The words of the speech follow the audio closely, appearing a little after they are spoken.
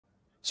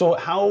So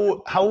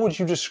how would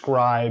you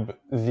describe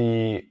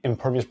the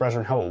Impervious browser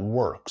and how it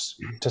works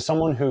to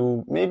someone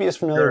who maybe is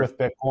familiar Sure. with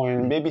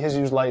Bitcoin, maybe has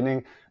used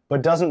Lightning,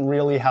 but doesn't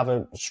really have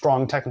a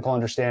strong technical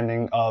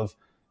understanding of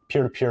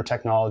peer-to-peer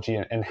technology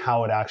and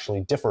how it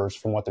actually differs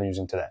from what they're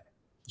using today?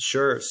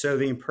 Sure. So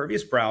the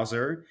Impervious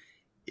browser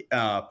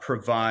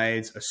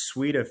provides a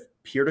suite of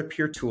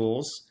peer-to-peer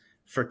tools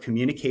for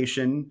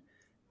communication,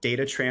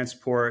 data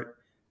transport,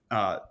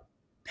 uh,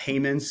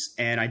 payments,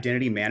 and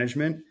identity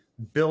management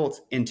built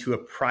into a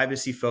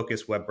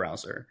privacy-focused web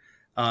browser.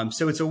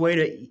 So it's a way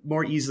to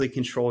more easily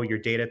control your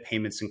data,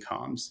 payments, and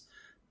comms.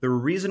 The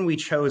reason we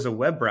chose a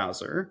web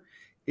browser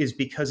is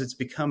because it's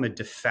become a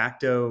de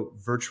facto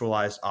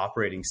virtualized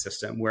operating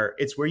system where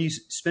it's where you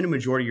spend a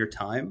majority of your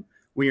time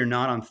when you're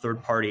not on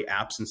third-party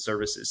apps and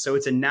services. So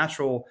it's a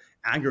natural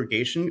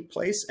aggregation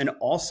place, and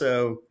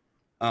also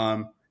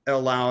it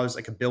allows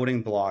like a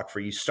building block for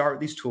you start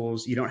with these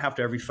tools. You don't have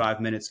to every 5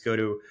 minutes go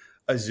to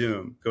a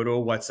Zoom, go to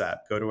a WhatsApp,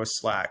 go to a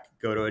Slack,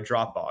 go to a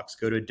Dropbox,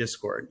 go to a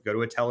Discord, go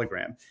to a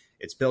Telegram.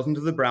 It's built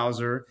into the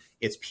browser.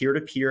 It's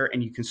peer-to-peer,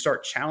 and you can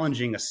start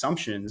challenging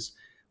assumptions,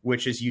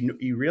 which is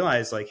you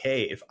realize like,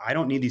 hey, if I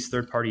don't need these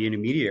third-party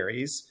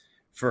intermediaries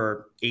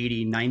for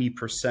 80,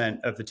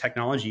 90% of the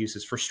technology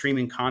uses for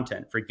streaming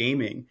content, for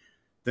gaming,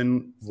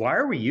 then why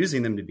are we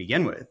using them to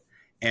begin with?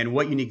 And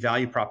what unique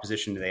value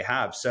proposition do they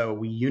have? So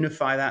we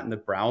unify that in the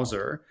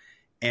browser.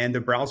 And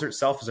the browser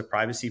itself is a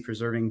privacy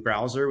preserving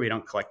browser. We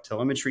don't collect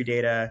telemetry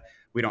data.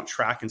 We don't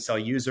track and sell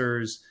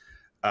users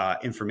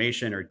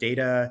information or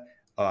data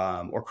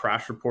or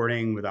crash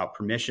reporting without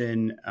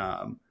permission.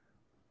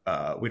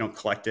 We don't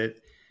collect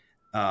it.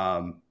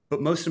 But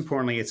most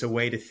importantly, it's a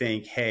way to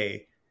think,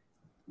 hey,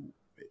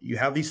 you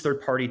have these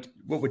third-party,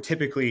 what would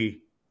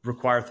typically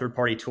require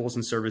third-party tools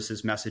and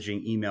services,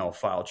 messaging, email,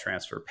 file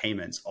transfer,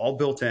 payments, all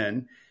built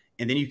in,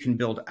 and then you can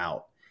build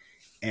out.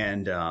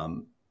 And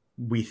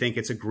we think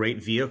it's a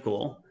great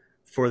vehicle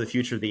for the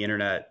future of the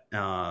internet.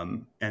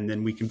 And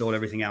then we can build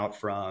everything out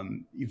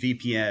from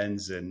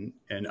VPNs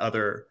and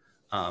other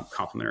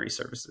complementary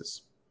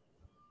services.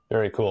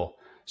 Very cool.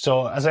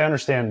 So as I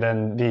understand,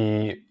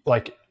 then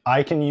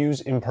I can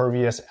use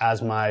Impervious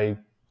as my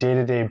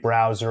day-to-day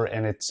browser,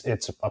 and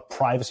it's a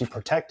privacy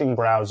protecting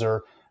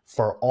browser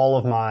for all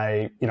of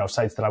my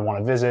sites that I want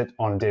to visit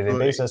on a day-to-day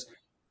basis.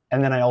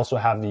 And then I also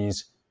have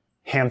these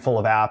handful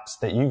of apps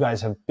that you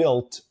guys have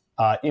built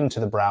into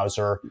the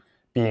browser,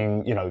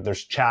 being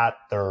there's chat,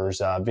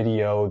 there's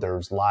video,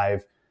 there's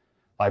live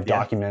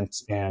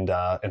documents, and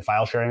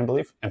file sharing, I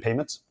believe, and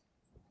payments.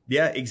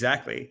 Yeah,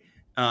 exactly.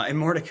 And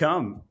more to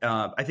come.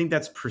 I think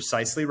that's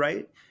precisely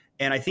right.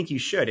 And I think you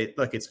should.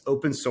 It's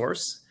open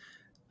source.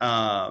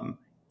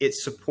 It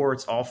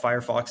supports all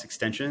Firefox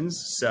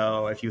extensions.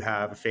 So if you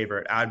have a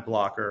favorite ad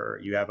blocker,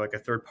 you have like a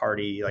third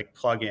party like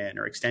plugin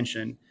or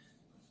extension,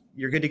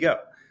 you're good to go.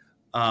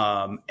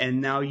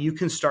 And now you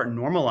can start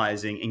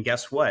normalizing. And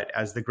guess what?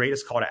 As the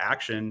greatest call to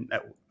action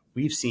that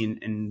we've seen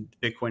in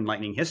Bitcoin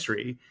Lightning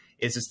history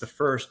is it's the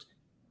first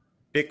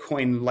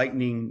Bitcoin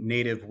Lightning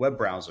native web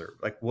browser.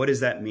 Like, what does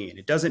that mean?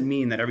 It doesn't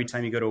mean that every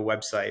time you go to a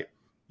website,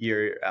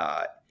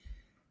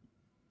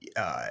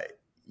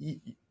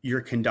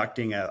 you're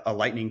conducting a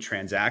Lightning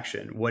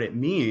transaction. What it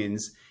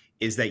means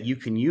is that you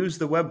can use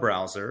the web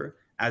browser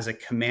as a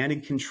command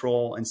and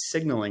control and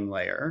signaling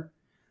layer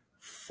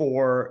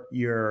for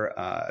your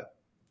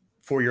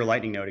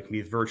Lightning node. It can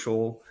be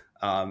virtual,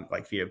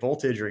 like via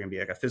voltage, or it can be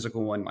like a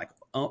physical one, like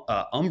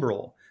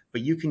Umbral.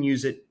 But you can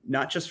use it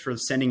not just for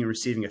sending and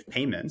receiving of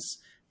payments,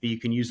 but you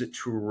can use it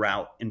to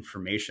route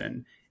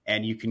information,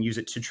 and you can use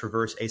it to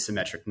traverse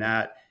asymmetric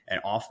NAT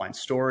and offline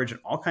storage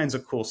and all kinds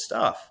of cool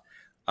stuff.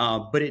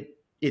 But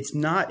it's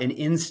not an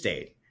end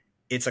state.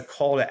 It's a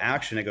call to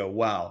action to go,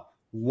 wow,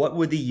 what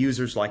would the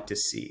users like to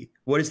see?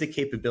 What is the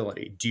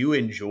capability? Do you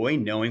enjoy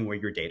knowing where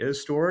your data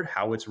is stored,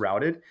 how it's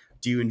routed?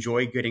 Do you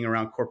enjoy getting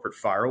around corporate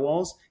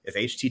firewalls? If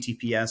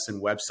HTTPS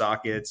and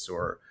WebSockets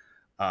or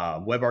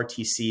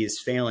WebRTC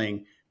is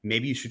failing,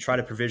 maybe you should try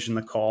to provision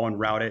the call and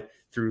route it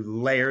through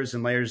layers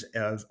and layers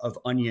of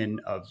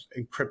onion of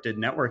encrypted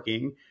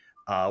networking,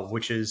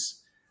 which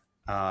is,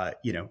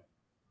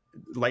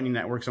 Lightning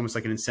Network's almost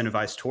like an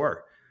incentivized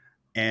Tor.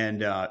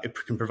 And it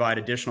can provide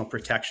additional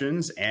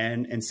protections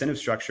and incentive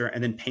structure,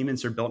 and then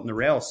payments are built in the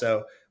rail.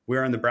 So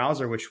we're in the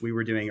browser, which we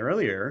were doing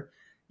earlier.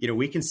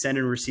 We can send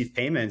and receive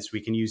payments.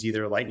 We can use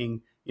either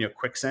Lightning,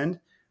 quick send,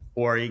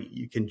 or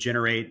you can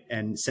generate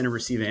and send and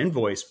receive an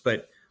invoice.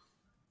 But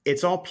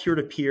it's all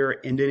peer-to-peer,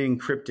 end-to-end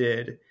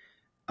encrypted,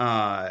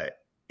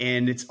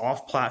 and it's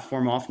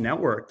off-platform,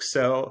 off-network.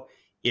 So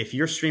if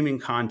you're streaming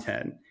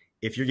content,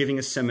 if you're giving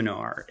a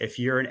seminar, if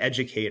you're an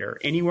educator,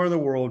 anywhere in the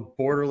world,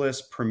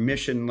 borderless,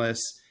 permissionless,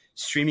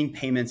 streaming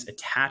payments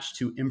attached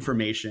to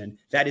information,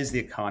 that is the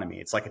economy.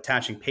 It's like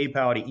attaching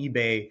PayPal to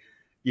eBay,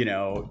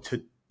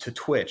 to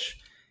Twitch,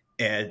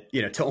 and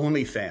to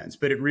OnlyFans,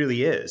 but it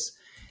really is.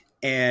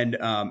 And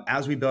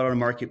as we build our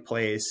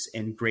marketplace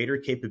and greater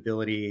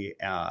capability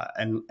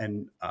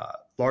and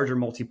larger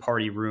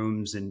multi-party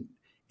rooms and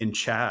in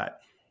chat,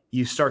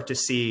 you start to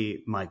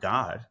see, my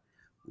God,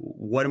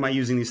 what am I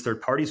using these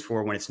third parties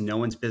for when it's no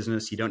one's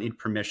business? You don't need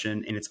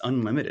permission, and it's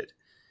unlimited.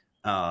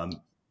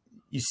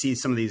 You see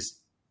some of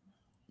these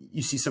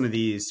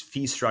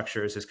fee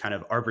structures as kind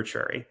of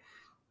arbitrary.